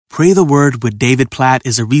Pray the Word with David Platt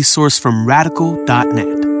is a resource from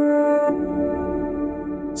radical.net.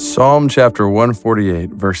 Psalm chapter 148,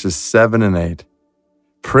 verses 7 and 8.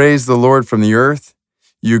 Praise the Lord from the earth,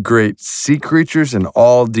 you great sea creatures in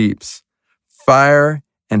all deeps, fire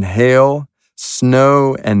and hail,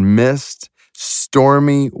 snow and mist,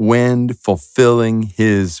 stormy wind fulfilling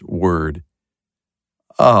his word.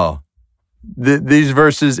 These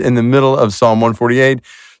verses in the middle of Psalm 148,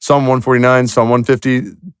 Psalm 149, Psalm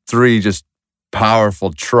 153, just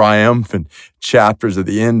powerful, triumphant chapters at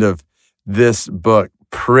the end of this book,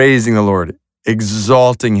 praising the Lord,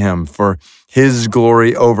 exalting him for his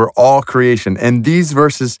glory over all creation. And these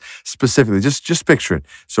verses specifically, just picture it.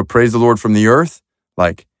 So praise the Lord from the earth,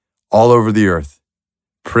 like all over the earth.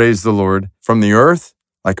 Praise the Lord from the earth,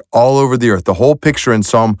 like all over the earth. The whole picture in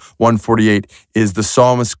Psalm 148 is the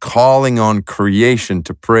psalmist calling on creation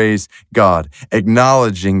to praise God,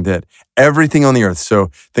 acknowledging that everything on the earth.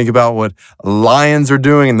 So think about what lions are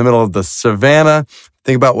doing in the middle of the savannah.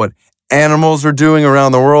 Think about what animals are doing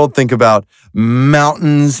around the world. Think about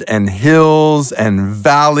mountains and hills and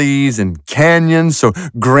valleys and canyons. So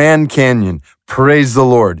Grand Canyon, praise the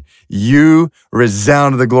Lord. You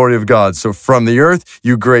resound to the glory of God. So from the earth,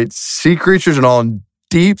 you great sea creatures and all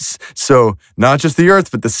deeps. So not just the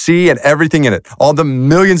earth, but the sea and everything in it. All the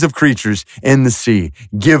millions of creatures in the sea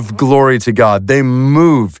give glory to God. They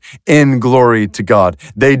move in glory to God.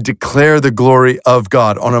 They declare the glory of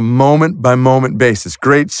God on a moment-by-moment basis.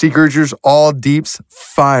 Great sea creatures, all deeps,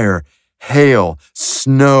 fire, hail,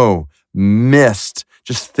 snow, mist.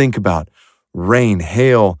 Just think about rain,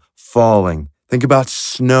 hail falling. Think about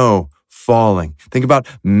snow falling. Think about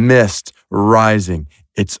mist rising.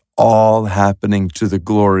 It's all happening to the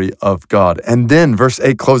glory of God. And then verse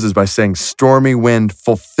 8 closes by saying, stormy wind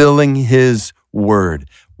fulfilling his word.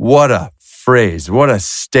 What a phrase, what a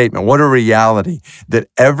statement, what a reality that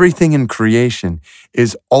everything in creation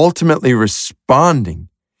is ultimately responding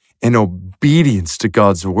in obedience to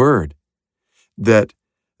God's word. That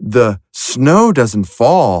the snow doesn't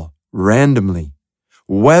fall randomly.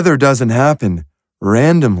 Weather doesn't happen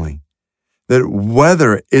randomly. That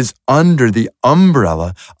weather is under the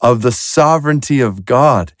umbrella of the sovereignty of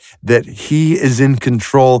God, that he is in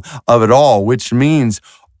control of it all, which means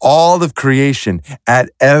all of creation at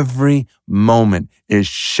every moment is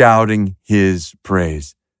shouting his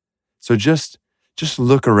praise. So just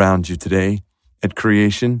look around you today at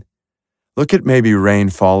creation. Look at maybe rain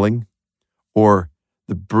falling or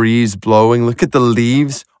the breeze blowing. Look at the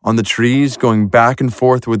leaves on the trees going back and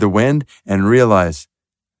forth with the wind and realize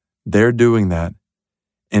they're doing that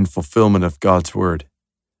in fulfillment of God's word.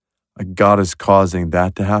 God is causing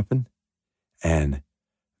that to happen and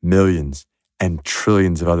millions and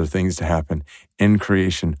trillions of other things to happen in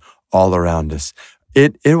creation all around us.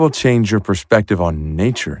 It will change your perspective on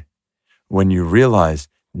nature when you realize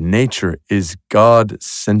nature is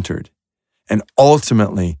God-centered and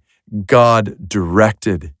ultimately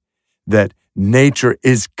God-directed, that nature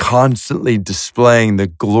is constantly displaying the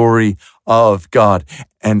glory of God.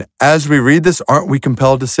 And as we read this, aren't we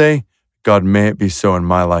compelled to say, God, may it be so in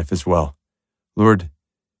my life as well. Lord,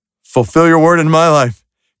 fulfill your word in my life.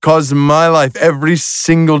 Cause my life, every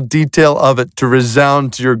single detail of it, to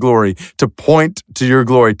resound to your glory, to point to your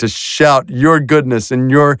glory, to shout your goodness and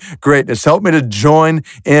your greatness. Help me to join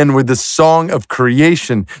in with the song of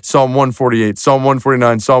creation, Psalm 148, Psalm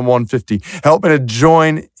 149, Psalm 150. Help me to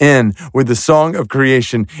join in with the song of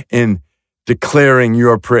creation in declaring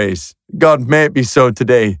your praise. God, may it be so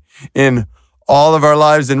today in all of our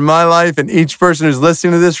lives, in my life, and each person who's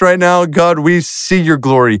listening to this right now. God, we see your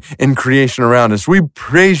glory in creation around us. We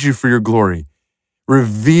praise you for your glory.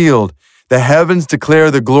 Revealed, the heavens declare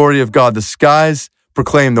the glory of God. The skies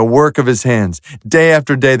proclaim the work of his hands. Day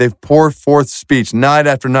after day, they pour forth speech. Night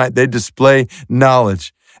after night, they display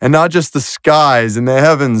knowledge. And not just the skies and the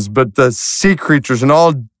heavens, but the sea creatures and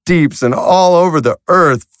all deeps and all over the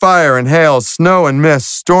earth, fire and hail, snow and mist,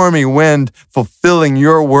 stormy wind, fulfilling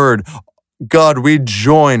your word. God, we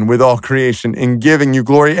join with all creation in giving you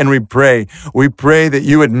glory, and we pray that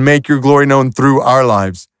you would make your glory known through our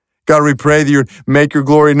lives. God, we pray that you would make your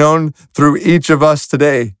glory known through each of us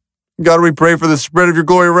today. God, we pray for the spread of your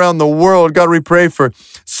glory around the world. God, we pray for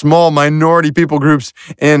small minority people groups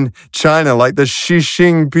in China, like the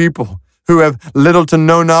Xixing people, who have little to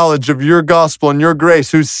no knowledge of your gospel and your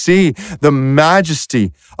grace, who see the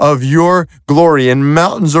majesty of your glory in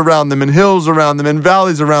mountains around them and hills around them and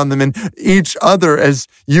valleys around them and each other as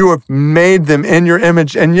you have made them in your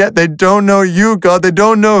image. And yet they don't know you, God. They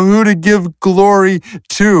don't know who to give glory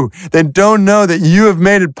to. They don't know that you have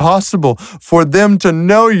made it possible for them to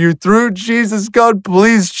know you through Jesus. God,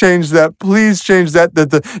 please change that. Please change that the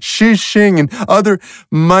Xixing and other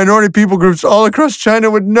minority people groups all across China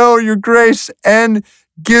would know your grace and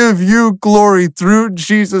give you glory through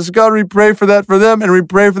Jesus. God, we pray for that for them, and we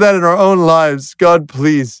pray for that in our own lives. God,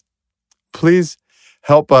 please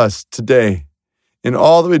help us today in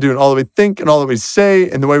all that we do, in all that we think, in all that we say,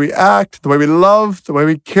 in the way we act, the way we love, the way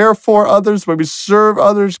we care for others, the way we serve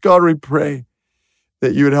others. God, we pray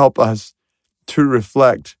that you would help us to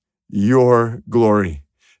reflect your glory,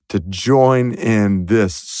 to join in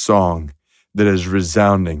this song that is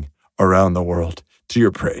resounding around the world to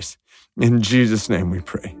your praise. In Jesus' name we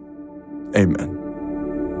pray. Amen.